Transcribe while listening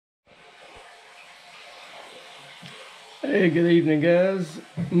Hey, good evening guys.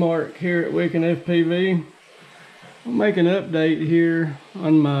 Mark here at Wicken FPV. I'll make an update here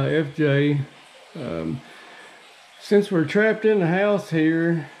on my FJ. Since we're trapped in the house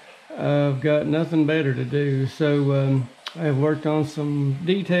here, I've got nothing better to do. So I have worked on some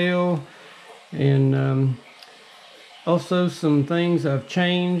detail and also some things I've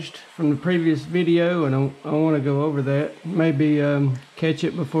changed from the previous video, and I want to go over that. Maybe catch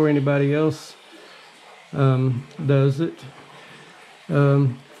it before anybody else does it.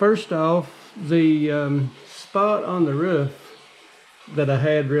 First off, the spot on the roof that I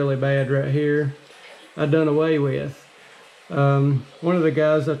had really bad right here, I done away with. One of the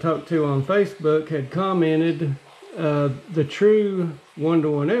guys I talked to on Facebook had commented the true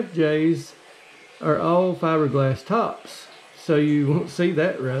 1-to-1 FJs are all fiberglass tops, so you won't see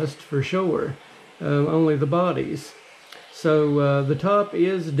that rust for sure, only the bodies. So the top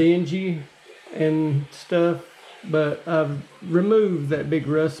is dingy and stuff, but I've removed that big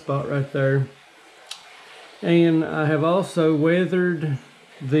rust spot right there. And I have also weathered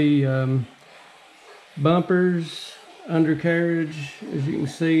the bumpers, undercarriage, as you can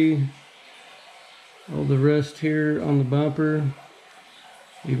see, all the rust here on the bumper,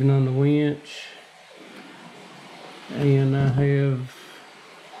 even on the winch. And I have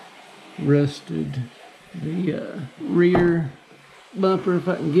rusted the rear bumper, if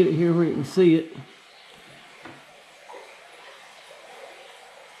I can get it here where you can see it.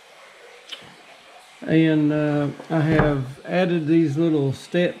 And I have added these little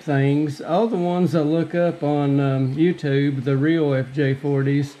step things. All the ones I look up on YouTube, the real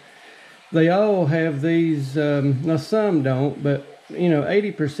FJ-40s, they all have these. Now some don't, but you know,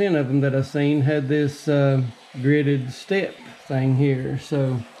 80% of them that I've seen had this gridded step thing here.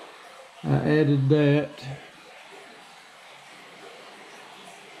 So I added that.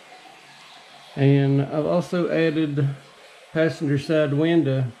 And I've also added passenger side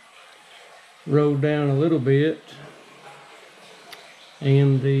window rolled down a little bit,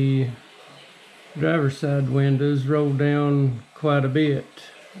 and the driver's side windows rolled down quite a bit.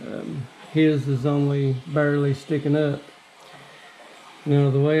 His is only barely sticking up. Now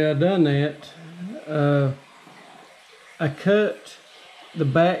the way I done that, I cut the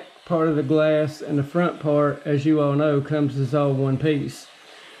back part of the glass, and the front part, as you all know, comes as all one piece.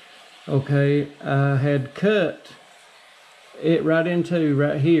 Okay, I had cut it right into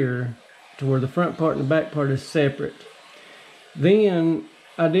right here to where the front part and the back part is separate. Then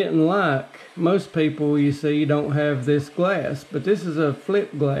I didn't like, most people you see don't have this glass, but this is a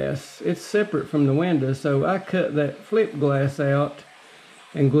flip glass. It's separate from the window, so I cut that flip glass out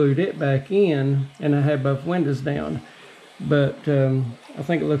and glued it back in, and I had both windows down. But I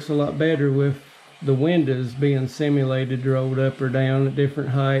think it looks a lot better with the windows being simulated, rolled up or down at different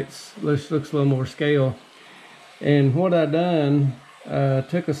heights. Looks a little more scale. And what I done,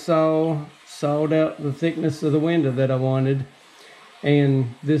 took a saw, sawed out the thickness of the window that I wanted,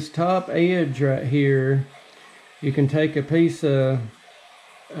 and this top edge right here, you can take a piece of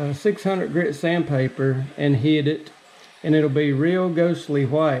 600 grit sandpaper and hit it, and it'll be real ghostly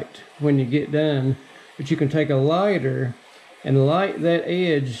white when you get done. But you can take a lighter and light that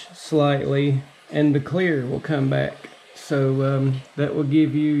edge slightly, and the clear will come back. So that will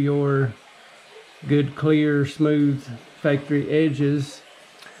give you your good, clear, smooth factory edges.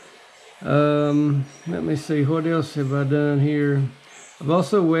 Let me see, what else have I done here? I've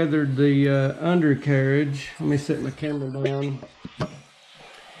also weathered the undercarriage. Let me set my camera down,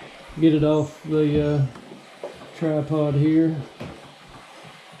 get it off the tripod here.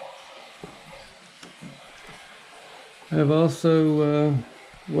 I've also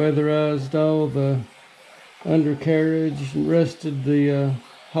weatherized all the undercarriage and rusted the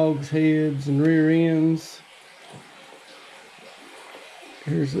hogsheads and rear ends.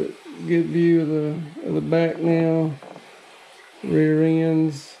 Here's a good view of the back now, rear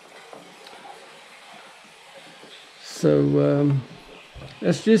ends. So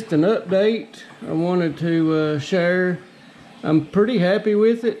that's just an update I wanted to share. I'm pretty happy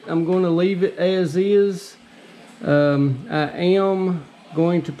with it. I'm going to leave it as is. I am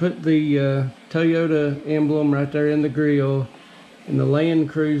going to put the Toyota emblem right there in the grill, and the Land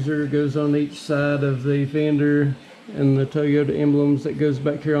Cruiser goes on each side of the fender, and the Toyota emblems that goes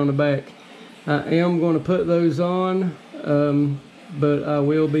back here on the back. I am going to put those on, but I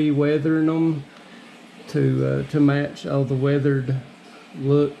will be weathering them to match all the weathered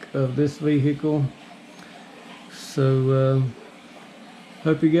look of this vehicle. So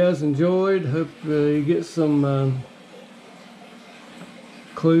hope you guys enjoyed. Hope you get some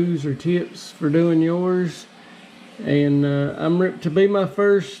clues or tips for doing yours. And to be my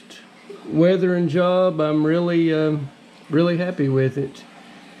first weathering job, I'm really really happy with it.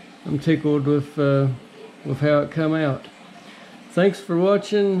 I'm tickled with how it come out. Thanks for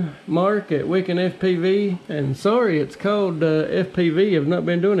watching, Mark at Wiccan FPV, and sorry it's called FPV. I've not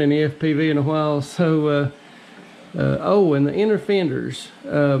been doing any FPV in a while. So oh, and the inner fenders.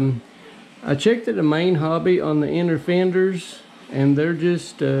 I checked at the Main Hobby on the inner fenders, and they're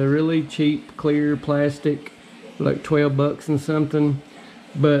just really cheap, clear plastic, like 12 bucks and something.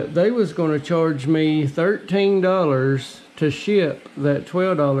 But they was going to charge me $13 to ship that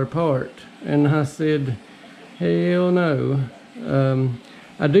 $12 part, and I said, hell no.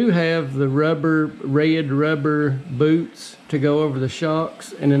 I do have the red rubber boots to go over the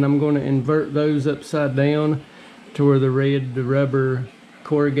shocks, and then I'm going to invert those upside down to where the red rubber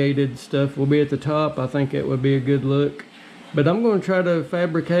corrugated stuff will be at the top. I think it would be a good look. But I'm going to try to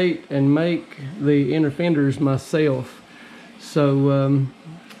fabricate and make the inner fenders myself. So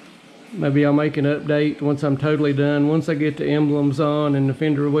maybe I'll make an update once I'm totally done. Once I get the emblems on and the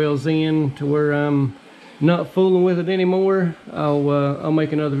fender wells in to where I'm not fooling with it anymore, I'll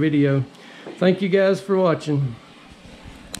make another video. Thank you guys for watching.